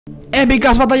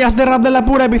Épicas batallas de rap de la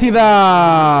pura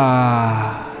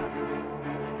epicidad.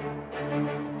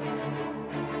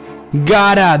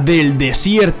 Gaara del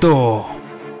desierto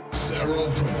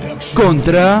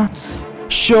contra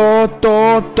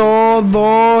Épico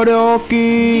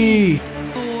Todoroki.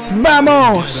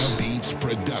 ¡Vamos!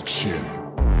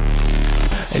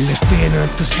 El destino en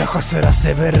tus ojos ahora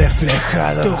se ve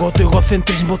reflejado. Tu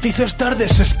egocentrismo te hizo estar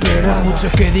desesperado. Por mucho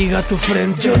que diga tu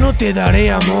frente, yo no te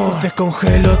daré amor. Te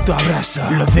congelo tu abrazo,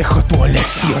 lo dejo tu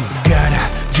elección. Gaara,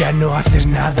 ya no haces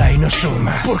nada y no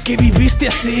sumas. ¿Por qué viviste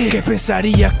así? ¿Qué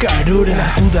pensaría Karura?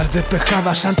 Las dudas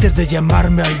despejadas antes de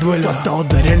llamarme al duelo.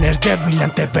 Todo eres débil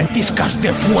ante ventiscas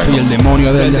de fuego. Soy el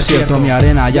demonio del desierto, mi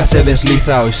arena ya se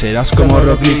desliza. Hoy serás como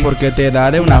Rocky porque te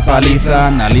daré una paliza.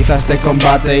 Analiza este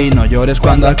combate y no llores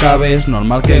cuando acabes.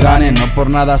 Normal que gane, no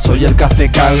por nada soy el que hace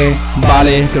cague.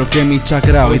 Vale, creo que mi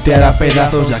chakra hoy te hará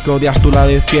pedazos. Ya que odias tu lado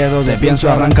izquierdo, te pienso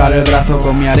arrancar el brazo.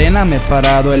 Con mi arena me he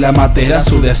parado en la matera.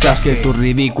 Su desastre, tus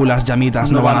ridículas llamitas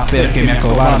no van a hacer que me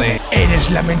acobarde. Eres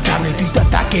lamentable y tu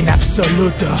ataque en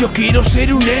absoluto. Yo quiero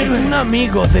ser un héroe, un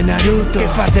amigo de Naruto. Que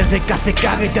fardes de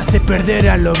Kazekage te hace perder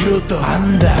a lo bruto.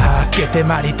 Anda, que te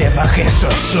mar y te bajes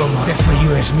esos somos. Ser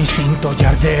frío es mi instinto y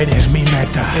arder es mi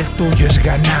meta. El tuyo es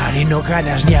ganar y no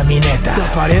ganas ni a mi neta. Tu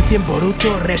apariencia en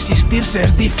Boruto, resistirse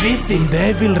es difícil.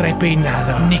 Débil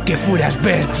repeinado, ni que fueras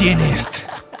virginist.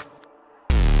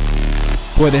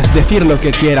 Puedes decir lo que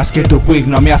quieras, que tu quick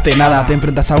no me hace nada. Te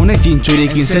enfrentas a un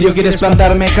Echinchuriki, ¿en serio quieres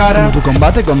plantarme cara? Como tu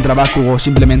combate contra Bakugo,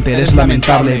 simplemente eres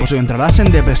lamentable. Pues hoy entrarás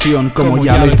en depresión, como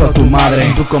ya lo hizo tu madre.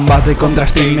 En tu combate contra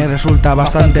Steam me resulta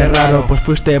bastante raro, pues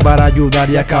fuiste para ayudar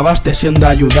y acabaste siendo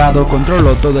ayudado.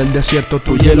 Controlo todo el desierto,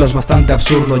 tu hielo es bastante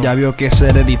absurdo. Ya veo que es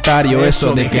hereditario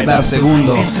eso de quedar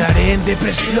segundo. Entraré en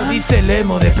depresión, dice el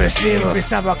emo depresivo.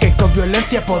 Pensaba que con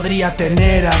violencia podría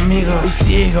tener amigos. Y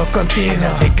sigo contigo.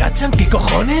 ¿Te cachan? ¿Qué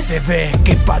cojones? Se ve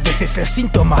que padeces el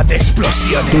síntoma de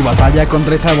explosiones. Tu batalla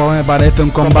contra Izawa me parece un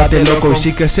combate loco y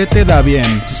sí que se te da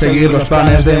bien seguir los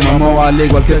planes de Momo, al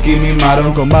igual que Kimimaro.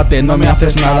 En combate no me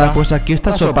haces nada, pues aquí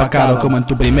estás opacado como en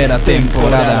tu primera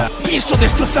temporada. Pienso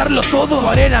destrozarlo todo.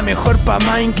 ¿Cuál era mejor pa'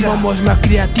 Minecraft? Momo es más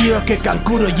creativa que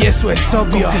Kankuro y eso es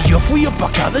obvio. ¿Que yo fui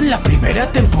opacado en la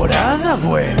primera temporada?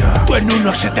 Bueno, tú en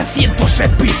unos 700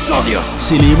 episodios.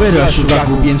 Si libero a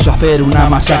Shugaku pienso hacer una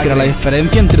masacre. La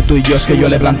diferencia entre tú y yo es que yo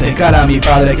le planté cara a mi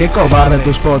padre. Que cobarde,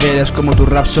 tus poderes como tu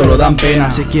rap solo dan pena.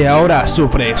 Así que ahora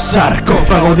sufre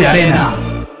sarcófago de arena.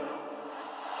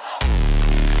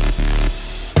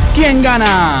 ¿Quién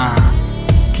gana?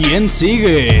 ¿Quién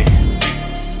sigue?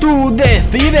 ¡Tú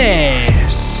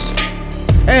decides!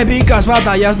 Épicas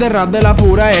batallas de rap de la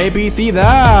pura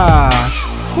epicidad.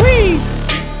 ¡Uy!